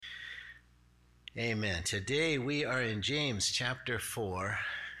Amen. Today we are in James chapter 4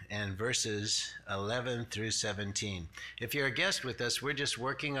 and verses 11 through 17. If you're a guest with us, we're just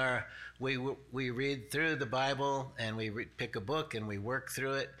working we read through the Bible and we pick a book and we work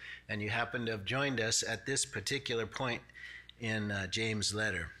through it, and you happen to have joined us at this particular point in James'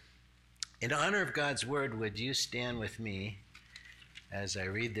 letter. In honor of God's word, would you stand with me as I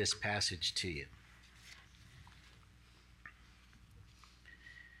read this passage to you?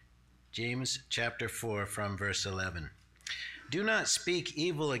 James chapter 4 from verse 11. Do not speak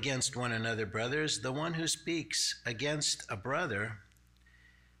evil against one another, brothers. The one who speaks against a brother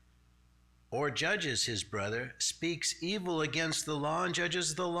or judges his brother speaks evil against the law and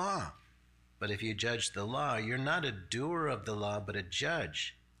judges the law. But if you judge the law, you're not a doer of the law, but a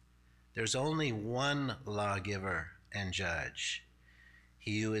judge. There's only one lawgiver and judge,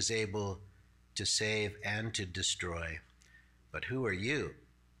 he who is able to save and to destroy. But who are you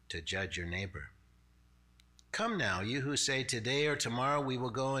to judge your neighbor? Come now, you who say today or tomorrow we will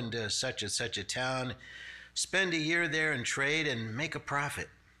go into such and such a town, spend a year there and trade and make a profit.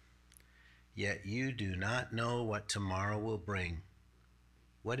 Yet you do not know what tomorrow will bring.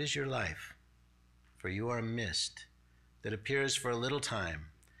 What is your life? For you are a mist that appears for a little time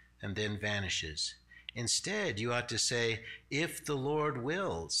and then vanishes. Instead, you ought to say, if the Lord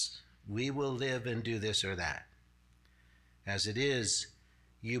wills, we will live and do this or that. As it is,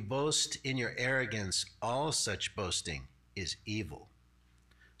 you boast in your arrogance. All such boasting is evil.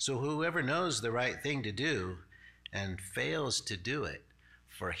 So whoever knows the right thing to do and fails to do it,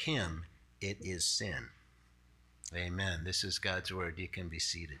 for him it is sin. Amen. This is God's word. You can be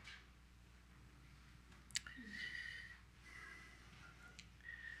seated.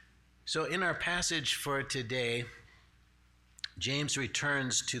 So in our passage for today, James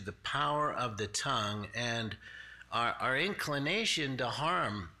returns to the power of the tongue and our inclination to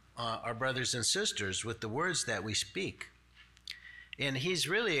harm our brothers and sisters with the words that we speak. And he's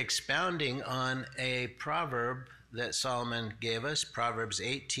really expounding on a proverb that Solomon gave us, Proverbs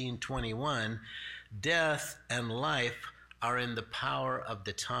 18:21. Death and life are in the power of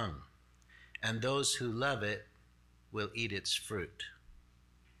the tongue, and those who love it will eat its fruit.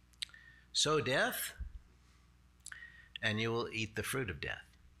 Sow death, and you will eat the fruit of death.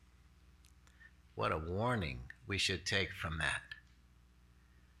 What a warning we should take from that.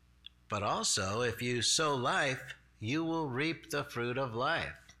 But also, if you sow life, you will reap the fruit of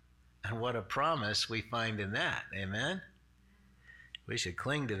life. And what a promise we find in that. Amen? We should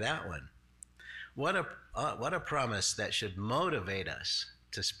cling to that one. What a promise that should motivate us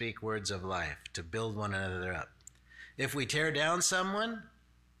to speak words of life, to build one another up. If we tear down someone,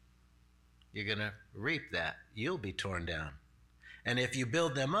 you're going to reap that. You'll be torn down. And if you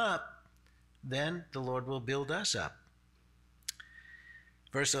build them up, then the Lord will build us up.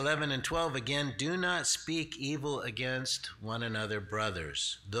 Verse 11 and 12 again, do not speak evil against one another,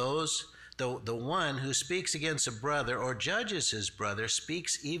 brothers. The one who speaks against a brother or judges his brother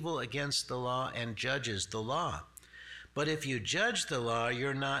speaks evil against the law and judges the law. But if you judge the law,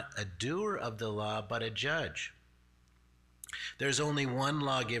 you're not a doer of the law, but a judge. There's only one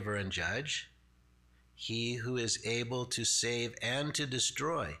lawgiver and judge, he who is able to save and to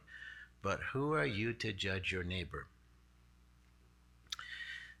destroy. But who are you to judge your neighbor?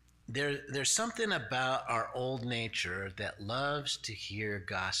 There's something about our old nature that loves to hear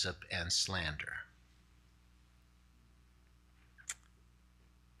gossip and slander.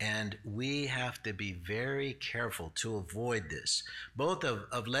 And we have to be very careful to avoid this, both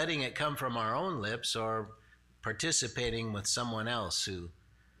of letting it come from our own lips or participating with someone else who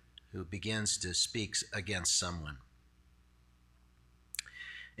begins to speak against someone.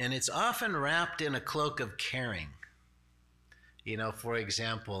 And it's often wrapped in a cloak of caring. You know, for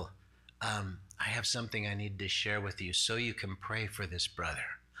example, I have something I need to share with you so you can pray for this brother.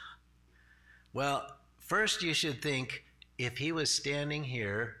 Well, first you should think, if he was standing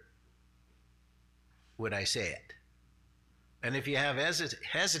here, would I say it? And if you have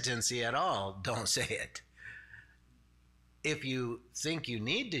hesitancy at all, don't say it. If you think you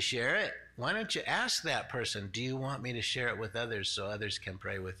need to share it, why don't you ask that person, do you want me to share it with others so others can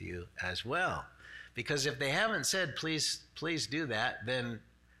pray with you as well? Because if they haven't said, please do that, then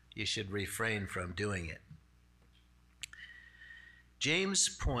you should refrain from doing it. James'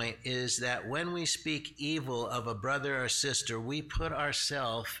 point is that when we speak evil of a brother or sister, we put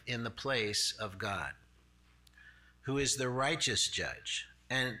ourselves in the place of God, who is the righteous judge.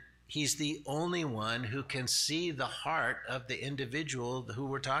 And he's the only one who can see the heart of the individual who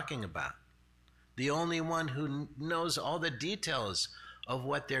we're talking about. The only one who knows all the details of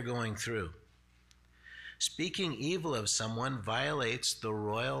what they're going through. Speaking evil of someone violates the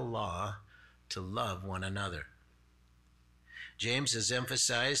royal law to love one another. James has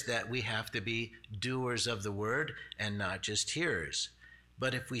emphasized that we have to be doers of the word and not just hearers.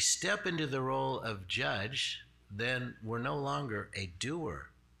 But if we step into the role of judge, then we're no longer a doer.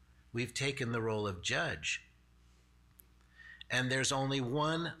 We've taken the role of judge. And there's only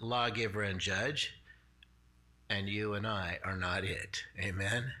one lawgiver and judge, and you and I are not it.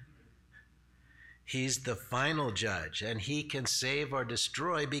 Amen? He's the final judge, and he can save or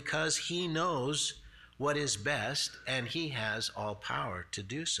destroy because he knows what is best, and he has all power to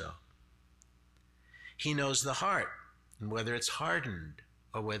do so. He knows the heart, and whether it's hardened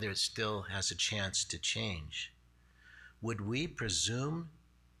or whether it still has a chance to change. Would we presume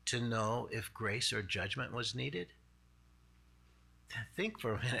to know if grace or judgment was needed? Think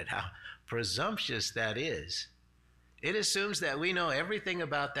for a minute how presumptuous that is. It assumes that we know everything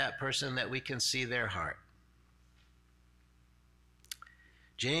about that person, that we can see their heart.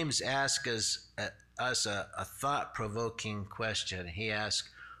 James asks us a thought-provoking question. He asks,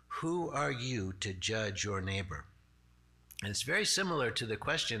 who are you to judge your neighbor? And it's very similar to the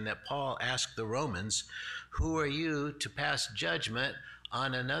question that Paul asked the Romans, who are you to pass judgment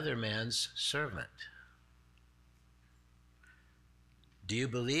on another man's servant? Do you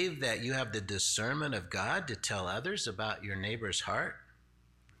believe that you have the discernment of God to tell others about your neighbor's heart?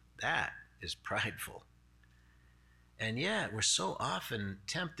 That is prideful. And yet, we're so often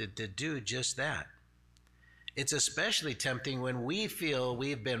tempted to do just that. It's especially tempting when we feel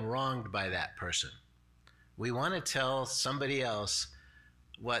we've been wronged by that person. We want to tell somebody else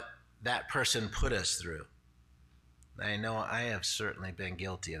what that person put us through. I know I have certainly been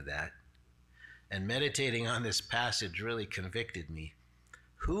guilty of that. And meditating on this passage really convicted me.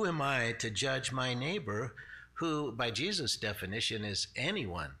 Who am I to judge my neighbor, who, by Jesus' definition, is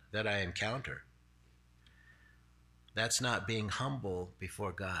anyone that I encounter? That's not being humble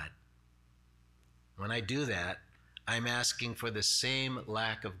before God. When I do that, I'm asking for the same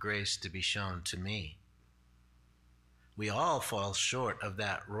lack of grace to be shown to me. We all fall short of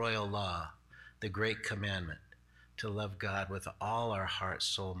that royal law, the great commandment, to love God with all our heart,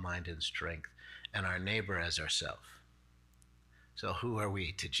 soul, mind, and strength, and our neighbor as ourselves. So who are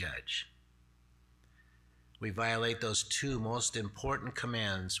we to judge? We violate those two most important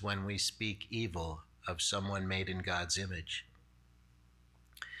commands when we speak evil of someone made in God's image.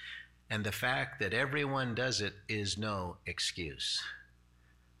 And the fact that everyone does it is no excuse,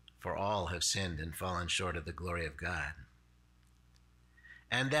 for all have sinned and fallen short of the glory of God.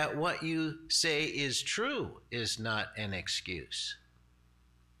 And that what you say is true is not an excuse.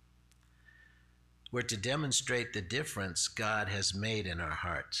 We're to demonstrate the difference God has made in our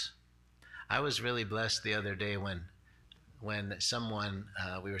hearts. I was really blessed the other day when someone,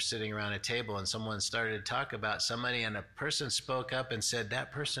 we were sitting around a table and someone started to talk about somebody, and a person spoke up and said,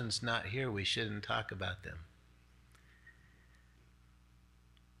 that person's not here, we shouldn't talk about them.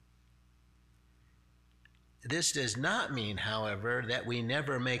 This does not mean, however, that we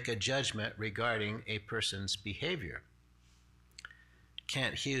never make a judgment regarding a person's behavior.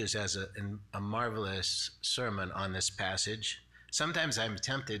 Kent Hughes has a marvelous sermon on this passage. Sometimes I'm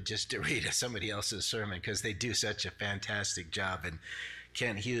tempted just to read somebody else's sermon because they do such a fantastic job. And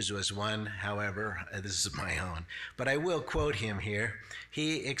Kent Hughes was one, however, this is my own. But I will quote him here.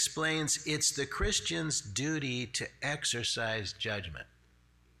 He explains, it's the Christian's duty to exercise judgment.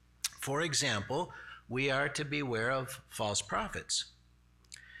 For example, we are to beware of false prophets.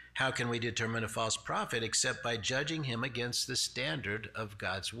 How can we determine a false prophet except by judging him against the standard of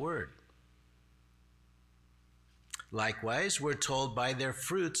God's word? Likewise, we're told by their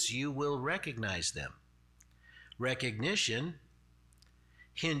fruits you will recognize them. Recognition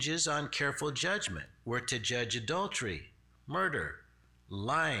hinges on careful judgment. We're to judge adultery, murder,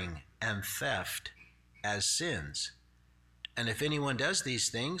 lying, and theft as sins. And if anyone does these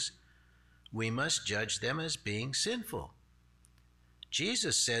things, we must judge them as being sinful.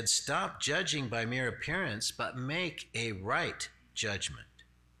 Jesus said, stop judging by mere appearance, but make a right judgment.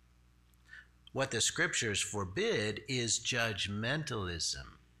 What the scriptures forbid is judgmentalism,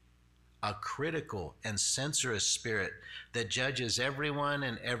 a critical and censorious spirit that judges everyone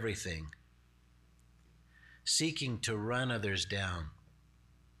and everything, seeking to run others down.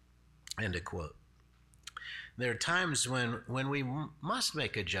 End of quote. There are times when we must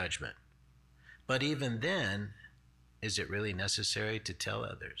make a judgment, but even then, is it really necessary to tell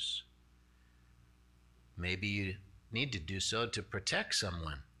others? Maybe you need to do so to protect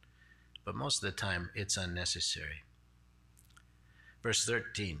someone, but most of the time it's unnecessary. Verse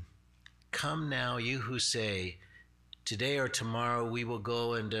 13, come now, you who say, today or tomorrow we will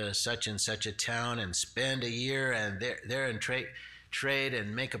go into such and such a town and spend a year and there and trade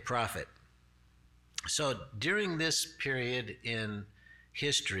and make a profit. So during this period in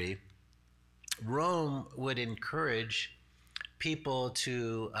history, Rome would encourage people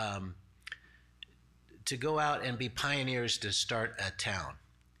to go out and be pioneers to start a town.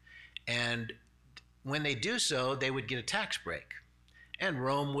 And when they do so, they would get a tax break. And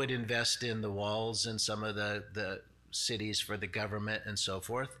Rome would invest in the walls and some of the cities for the government and so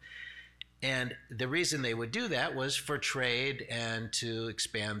forth. And the reason they would do that was for trade and to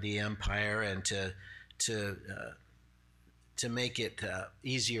expand the empire and to make it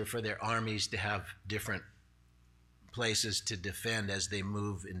easier for their armies to have different places to defend as they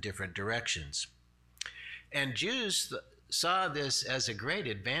move in different directions. And Jews saw this as a great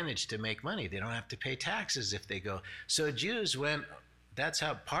advantage to make money. They don't have to pay taxes if they go. So Jews went, that's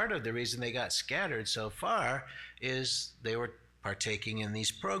how part of the reason they got scattered so far is they were partaking in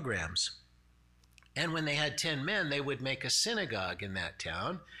these programs. And when they had 10 men, they would make a synagogue in that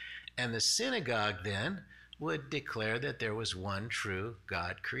town. And the synagogue then would declare that there was one true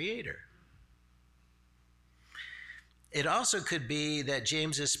God creator. It also could be that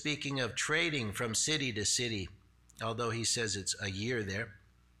James is speaking of trading from city to city, although he says it's a year there.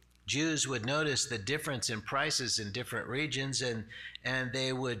 Jews would notice the difference in prices in different regions, and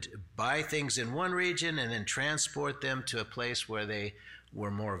they would buy things in one region and then transport them to a place where they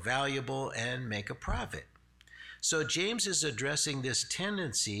were more valuable and make a profit. So James is addressing this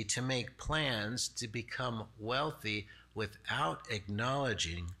tendency to make plans to become wealthy without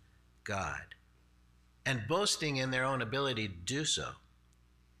acknowledging God and boasting in their own ability to do so.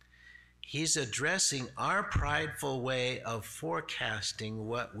 He's addressing our prideful way of forecasting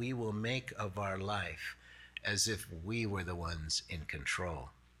what we will make of our life as if we were the ones in control.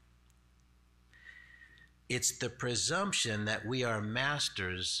 It's the presumption that we are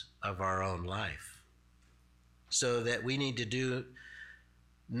masters of our own life, so that we need to do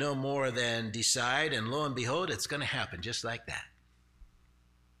no more than decide, and lo and behold, it's going to happen just like that.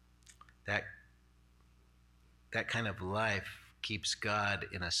 That kind of life keeps God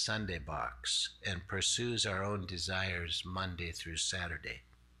in a Sunday box and pursues our own desires Monday through Saturday.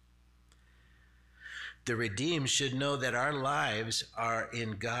 The redeemed should know that our lives are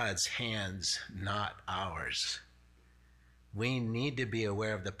in God's hands, not ours. We need to be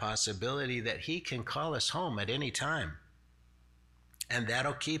aware of the possibility that He can call us home at any time. And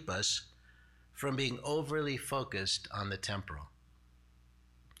that'll keep us from being overly focused on the temporal.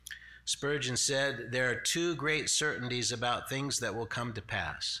 Spurgeon said, there are two great certainties about things that will come to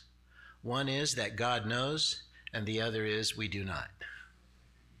pass. One is that God knows, and the other is we do not.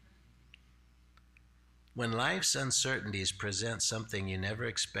 When life's uncertainties present something you never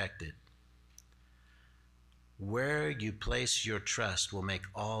expected, where you place your trust will make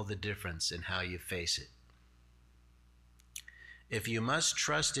all the difference in how you face it. If you must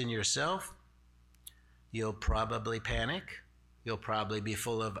trust in yourself, you'll probably panic. You'll probably be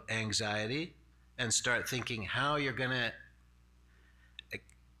full of anxiety and start thinking how you're going to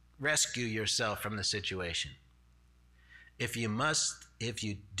rescue yourself from the situation. If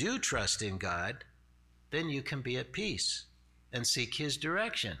you do trust in God, then you can be at peace and seek His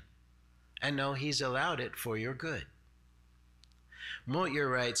direction and know He's allowed it for your good. Moyer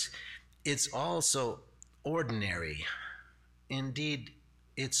writes, it's all so ordinary. Indeed,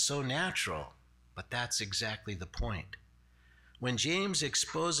 it's so natural, but that's exactly the point. When James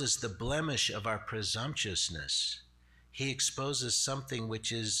exposes the blemish of our presumptuousness, he exposes something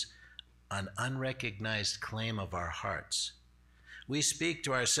which is an unrecognized claim of our hearts. We speak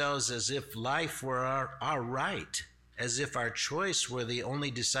to ourselves as if life were our right, as if our choice were the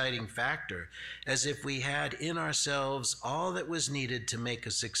only deciding factor, as if we had in ourselves all that was needed to make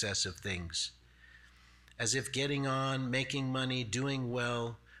a success of things, as if getting on, making money, doing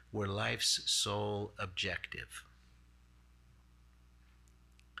well were life's sole objective.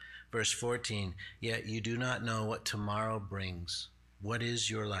 Verse 14, yet you do not know what tomorrow brings. What is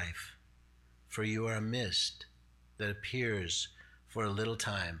your life? For you are a mist that appears for a little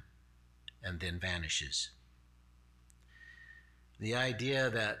time and then vanishes. The idea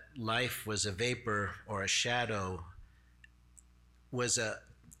that life was a vapor or a shadow was a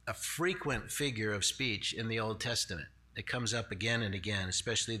frequent figure of speech in the Old Testament. It comes up again and again,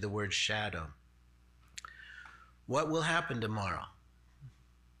 especially the word shadow. What will happen tomorrow?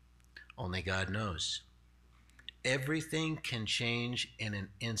 Only God knows. Everything can change in an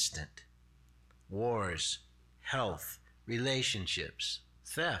instant. Wars, health, relationships,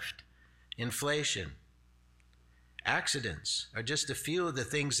 theft, inflation, accidents are just a few of the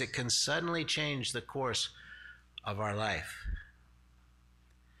things that can suddenly change the course of our life.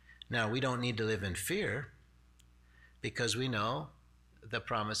 Now, we don't need to live in fear because we know the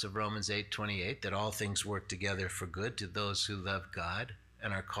promise of Romans 8:28 that all things work together for good to those who love God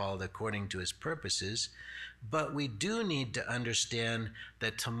and are called according to his purposes. But we do need to understand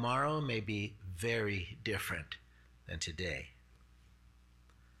that tomorrow may be very different than today.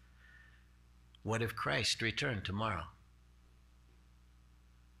 What if Christ returned tomorrow?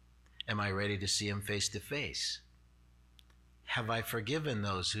 Am I ready to see him face to face? Have I forgiven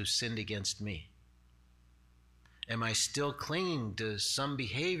those who sinned against me? Am I still clinging to some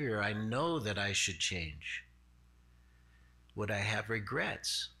behavior I know that I should change? Would I have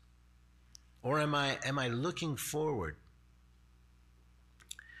regrets? Or am I looking forward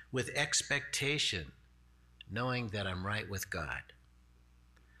with expectation, knowing that I'm right with God,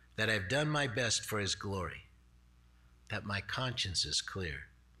 that I've done my best for his glory, that my conscience is clear?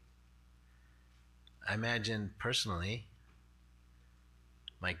 I imagine personally,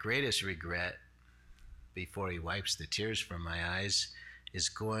 my greatest regret before he wipes the tears from my eyes is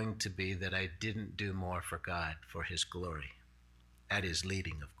going to be that I didn't do more for God, for his glory, at his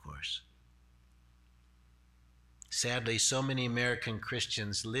leading, of course. Sadly, so many American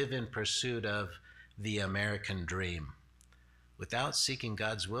Christians live in pursuit of the American dream without seeking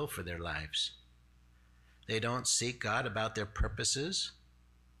God's will for their lives. They don't seek God about their purposes,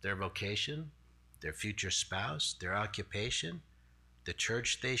 their vocation, their future spouse, their occupation, the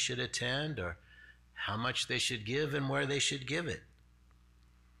church they should attend, or how much they should give and where they should give it.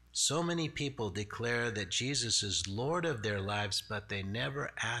 So many people declare that Jesus is Lord of their lives, but they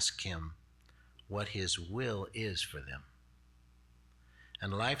never ask him what his will is for them.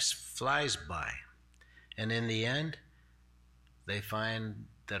 And life flies by, and in the end, they find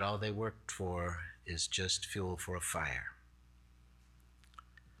that all they worked for is just fuel for a fire.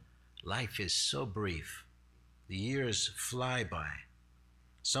 Life is so brief. The years fly by.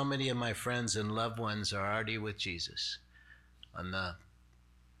 So many of my friends and loved ones are already with Jesus. On the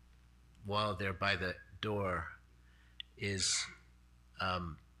wall there by the door is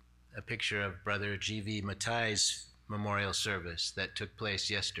a picture of Brother G.V. Matai's memorial service that took place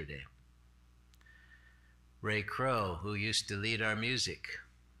yesterday. Ray Crow, who used to lead our music,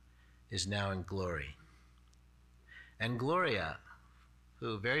 is now in glory. And Gloria,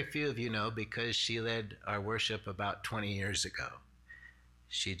 who very few of you know because she led our worship about 20 years ago.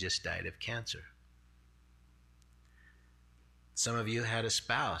 She just died of cancer. Some of you had a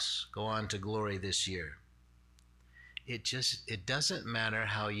spouse go on to glory this year. It doesn't matter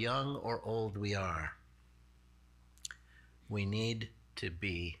how young or old we are. We need to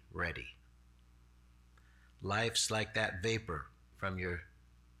be ready. Life's like that vapor from your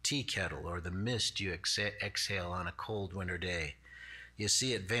tea kettle or the mist you exhale on a cold winter day. You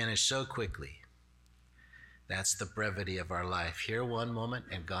see it vanish so quickly. That's the brevity of our life. Here one moment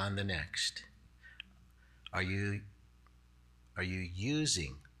and gone the next. Are you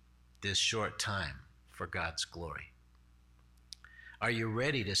using this short time for God's glory? Are you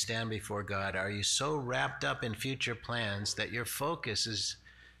ready to stand before God? Are you so wrapped up in future plans that your focus is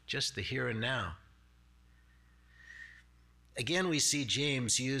just the here and now? Again, we see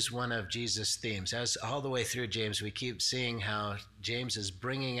James use one of Jesus' themes. As all the way through James, we keep seeing how James is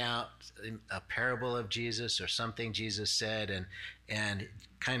bringing out a parable of Jesus or something Jesus said and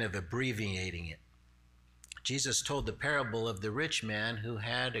kind of abbreviating it. Jesus told the parable of the rich man who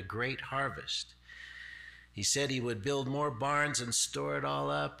had a great harvest. He said he would build more barns and store it all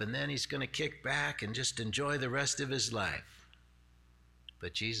up, and then he's going to kick back and just enjoy the rest of his life.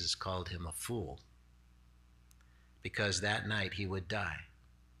 But Jesus called him a fool, because that night he would die.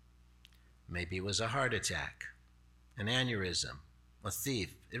 Maybe it was a heart attack, an aneurysm, a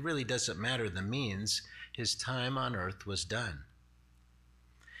thief. It really doesn't matter the means. His time on earth was done.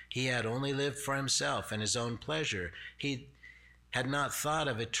 He had only lived for himself and his own pleasure. He had not thought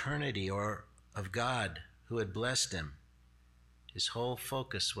of eternity or of God who had blessed him. His whole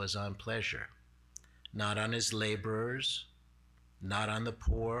focus was on pleasure, not on his laborers, not on the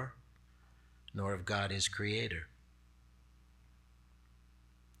poor, nor of God his creator.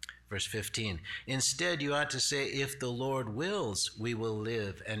 Verse 15, instead you ought to say, if the Lord wills, we will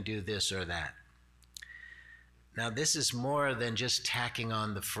live and do this or that. Now this is more than just tacking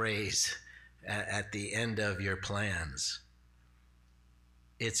on the phrase at the end of your plans.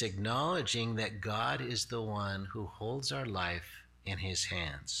 It's acknowledging that God is the one who holds our life in his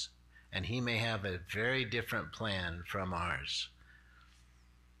hands, and he may have a very different plan from ours.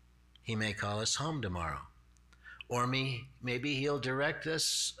 He may call us home tomorrow. Or maybe he'll direct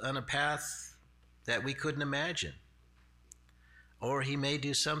us on a path that we couldn't imagine. Or he may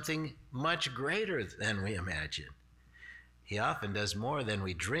do something much greater than we imagine. He often does more than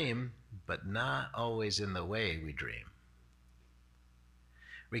we dream, but not always in the way we dream.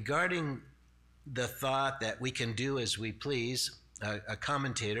 Regarding the thought that we can do as we please, a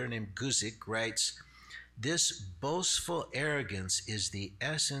commentator named Guzik writes, "This boastful arrogance is the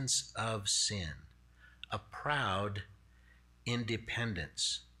essence of sin, a proud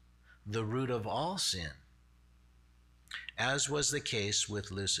independence, the root of all sin, as was the case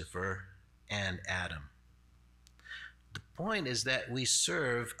with Lucifer and Adam." The point is that we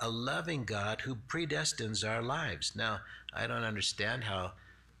serve a loving God who predestines our lives. Now, I don't understand how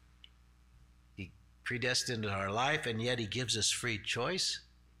he predestined our life and yet he gives us free choice,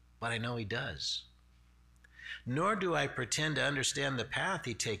 but I know he does. Nor do I pretend to understand the path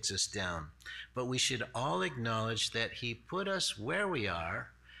he takes us down, but we should all acknowledge that he put us where we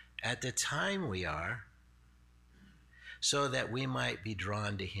are at the time we are so that we might be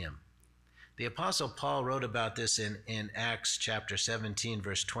drawn to him. The Apostle Paul wrote about this in Acts chapter 17,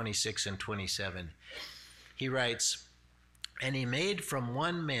 verse 26 and 27. He writes, "And he made from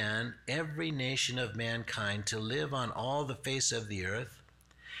one man every nation of mankind to live on all the face of the earth,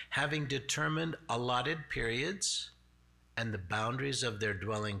 having determined allotted periods and the boundaries of their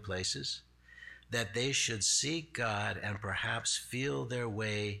dwelling places, that they should seek God and perhaps feel their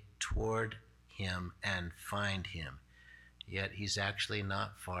way toward him and find him." Yet he's actually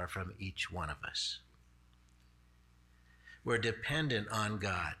not far from each one of us. We're dependent on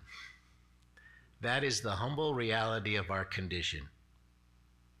God. That is the humble reality of our condition.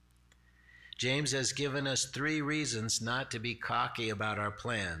 James has given us 3 reasons not to be cocky about our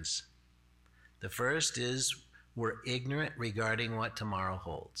plans. The first is we're ignorant regarding what tomorrow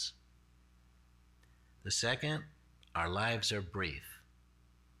holds. The second, our lives are brief,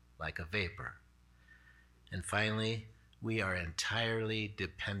 like a vapor. And finally, we are entirely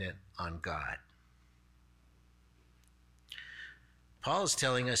dependent on God. Paul is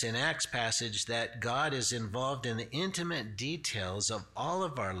telling us in Acts passage that God is involved in the intimate details of all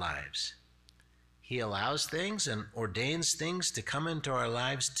of our lives. He allows things and ordains things to come into our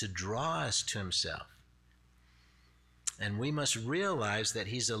lives to draw us to himself. And we must realize that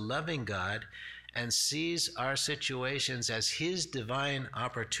he's a loving God and sees our situations as his divine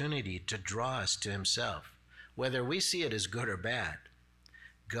opportunity to draw us to himself. Whether we see it as good or bad,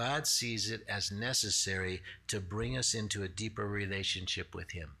 God sees it as necessary to bring us into a deeper relationship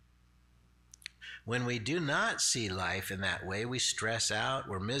with him. When we do not see life in that way, we stress out,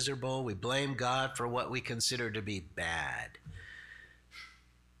 we're miserable, we blame God for what we consider to be bad.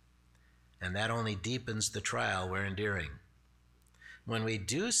 And that only deepens the trial we're enduring. When we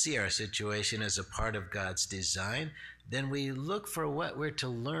do see our situation as a part of God's design, then we look for what we're to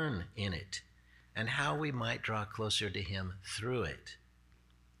learn in it and how we might draw closer to him through it.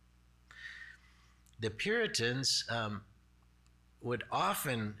 The Puritans would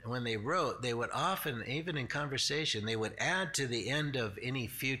often, when they wrote, they would often, even in conversation, they would add to the end of any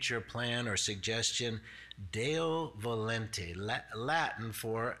future plan or suggestion, Deo volente, Latin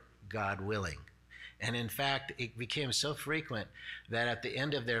for God willing. And in fact, it became so frequent that at the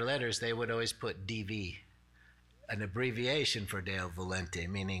end of their letters, they would always put DV, an abbreviation for Deo volente,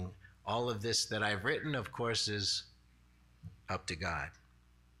 meaning all of this that I've written, of course, is up to God.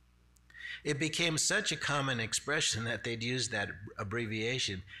 It became such a common expression that they'd use that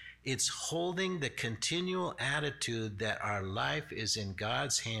abbreviation. It's holding the continual attitude that our life is in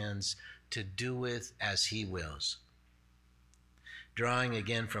God's hands to do with as he wills. Drawing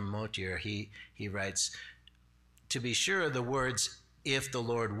again from Motier, he writes, "To be sure, the words, 'if the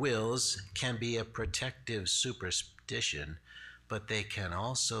Lord wills,' can be a protective superstition, but they can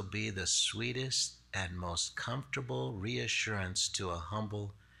also be the sweetest and most comfortable reassurance to a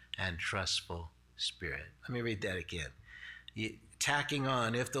humble and trustful spirit." Let me read that again. Tacking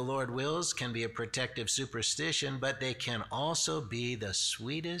on, "if the Lord wills," can be a protective superstition, but they can also be the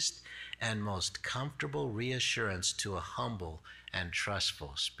sweetest and most comfortable reassurance to a humble and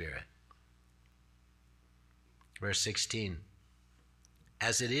trustful spirit. Verse 16,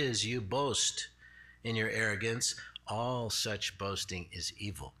 "As it is, you boast in your arrogance. All such boasting is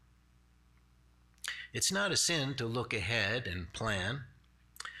evil." It's not a sin to look ahead and plan,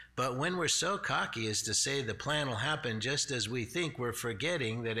 but when we're so cocky as to say the plan will happen just as we think, we're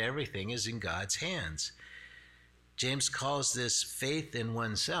forgetting that everything is in God's hands. James calls this faith in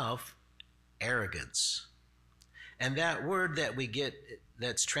oneself arrogance. And that word that we get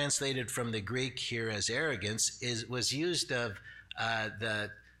that's translated from the Greek here as arrogance was used of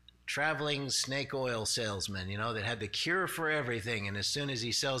the traveling snake oil salesman, that had the cure for everything, and as soon as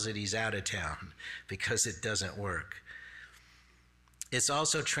he sells it, he's out of town because it doesn't work. It's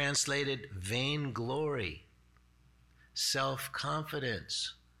also translated vainglory,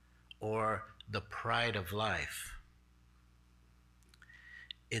 self-confidence, or the pride of life.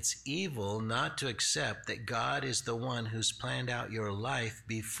 It's evil not to accept that God is the one who's planned out your life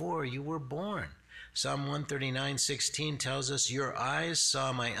before you were born. Psalm 139:16 tells us, "Your eyes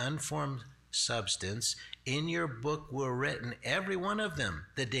saw my unformed substance. In your book were written, every one of them,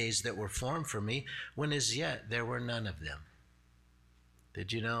 the days that were formed for me, when as yet there were none of them."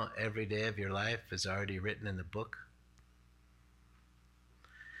 Did you know every day of your life is already written in the book?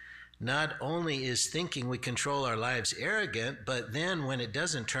 Not only is thinking we control our lives arrogant, but then when it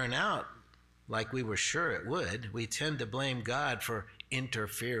doesn't turn out like we were sure it would, we tend to blame God for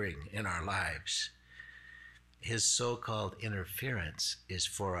interfering in our lives. His so-called interference is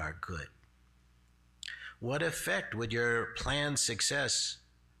for our good. What effect would your planned success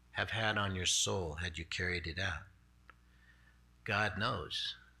have had on your soul had you carried it out? God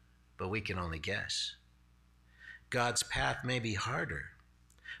knows, but we can only guess. God's path may be harder,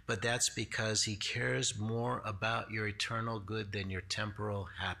 but that's because he cares more about your eternal good than your temporal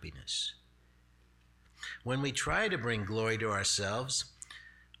happiness. When we try to bring glory to ourselves,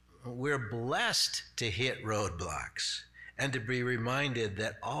 we're blessed to hit roadblocks and to be reminded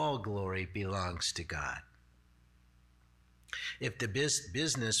that all glory belongs to God. If the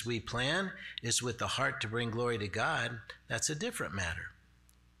business we plan is with the heart to bring glory to God, that's a different matter.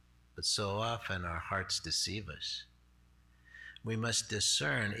 But so often our hearts deceive us. We must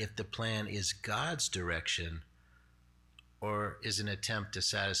discern if the plan is God's direction or is an attempt to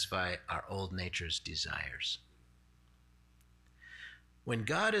satisfy our old nature's desires. When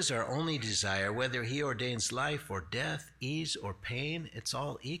God is our only desire, whether he ordains life or death, ease or pain, it's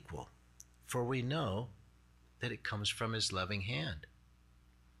all equal, for we know that it comes from his loving hand.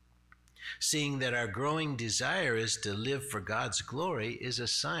 Seeing that our growing desire is to live for God's glory is a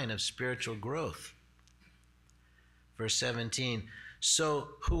sign of spiritual growth. Verse 17,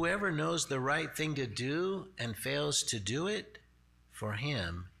 "So whoever knows the right thing to do and fails to do it, for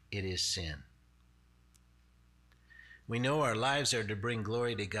him it is sin." We know our lives are to bring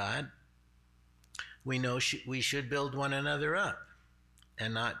glory to God. We know we should build one another up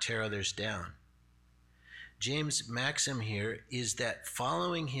and not tear others down. James' maxim here is that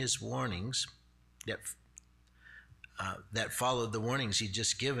following his warnings, that followed the warnings he'd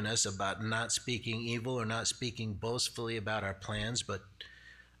just given us about not speaking evil or not speaking boastfully about our plans, but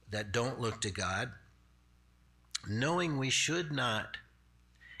that don't look to God, knowing we should not,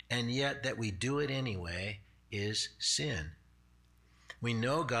 and yet that we do it anyway, is sin. We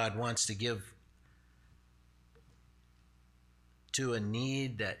know God wants to give to a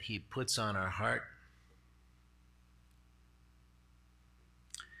need that he puts on our heart,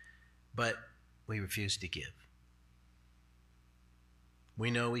 but we refuse to give. We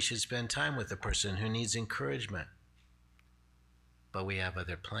know we should spend time with a person who needs encouragement, but we have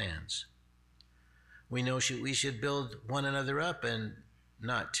other plans. We know we should build one another up and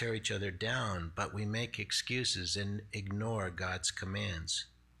not tear each other down, but we make excuses and ignore God's commands.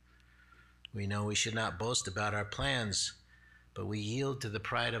 We know we should not boast about our plans, but we yield to the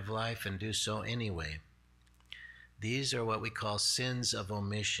pride of life and do so anyway. These are what we call sins of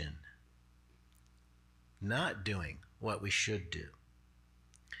omission, not doing what we should do.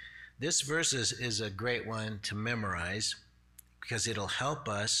 This verse is a great one to memorize because it'll help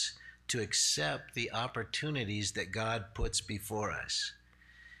us to accept the opportunities that God puts before us.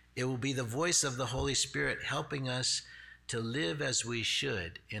 It will be the voice of the Holy Spirit helping us to live as we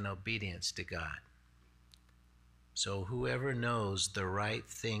should in obedience to God. So whoever knows the right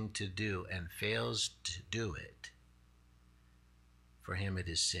thing to do and fails to do it, for him it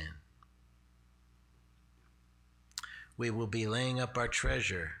is sin. We will be laying up our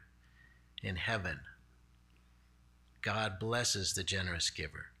treasure in heaven. God blesses the generous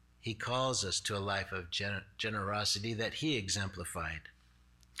giver. He calls us to a life of generosity that he exemplified.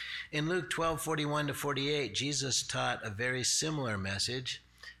 In Luke 12:41-48, Jesus taught a very similar message.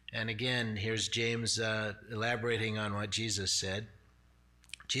 And again, here's James elaborating on what Jesus said.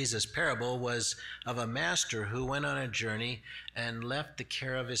 Jesus' parable was of a master who went on a journey and left the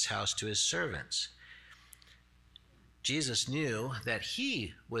care of his house to his servants. Jesus knew that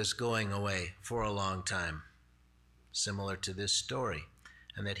he was going away for a long time, similar to this story,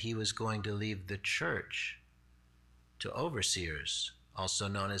 and that he was going to leave the church to overseers, also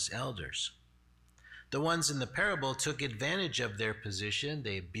known as elders. The ones in the parable took advantage of their position.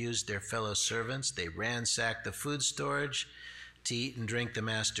 They abused their fellow servants. They ransacked the food storage to eat and drink the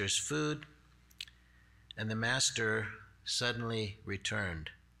master's food. And the master suddenly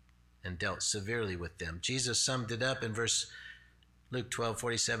returned and dealt severely with them. Jesus summed it up in Luke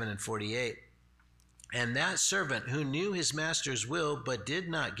 12:47-48. "And that servant who knew his master's will but did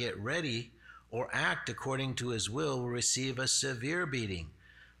not get ready or act according to his will receive a severe beating.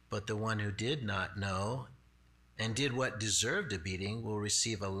 But the one who did not know and did what deserved a beating will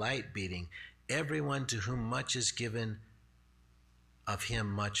receive a light beating. Everyone to whom much is given, of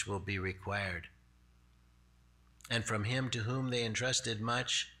him much will be required. And from him to whom they entrusted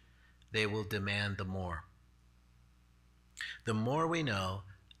much, they will demand the more. The more we know,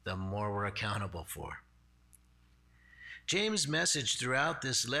 the more we're accountable for. James' message throughout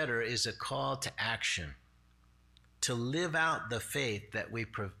this letter is a call to action, to live out the faith that we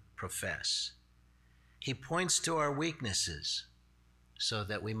profess. He points to our weaknesses so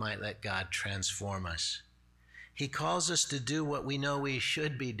that we might let God transform us. He calls us to do what we know we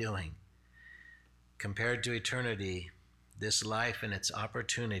should be doing. Compared to eternity, this life and its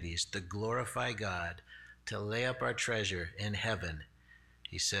opportunities to glorify God, to lay up our treasure in heaven,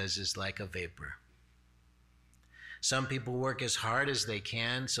 he says, is like a vapor. Some people work as hard as they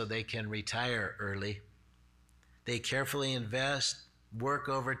can so they can retire early. They carefully invest, work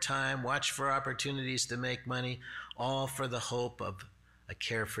overtime, watch for opportunities to make money, all for the hope of a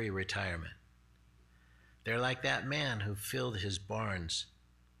carefree retirement. They're like that man who filled his barns.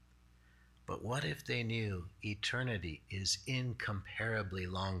 But what if they knew eternity is incomparably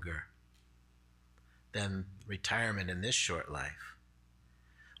longer than retirement in this short life?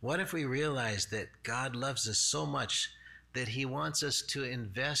 What if we realized that God loves us so much that he wants us to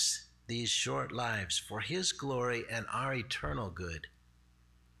invest these short lives for his glory and our eternal good?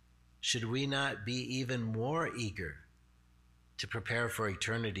 Should we not be even more eager to prepare for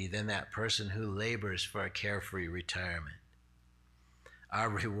eternity than that person who labors for a carefree retirement? Our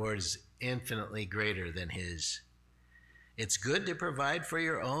reward is infinitely greater than his. It's good to provide for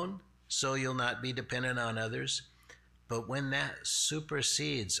your own so you'll not be dependent on others. But when that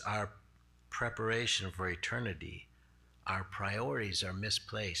supersedes our preparation for eternity, our priorities are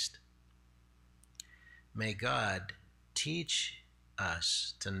misplaced. May God teach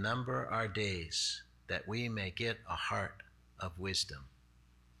us to number our days that we may get a heart of wisdom,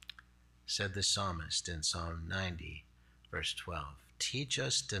 said the psalmist in Psalm 90, verse 12. Teach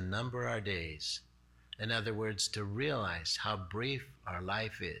us to number our days. In other words, to realize how brief our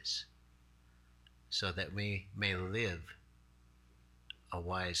life is, so that we may live a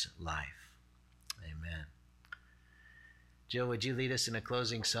wise life. Amen. Joe, would you lead us in a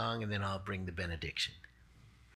closing song, and then I'll bring the benediction.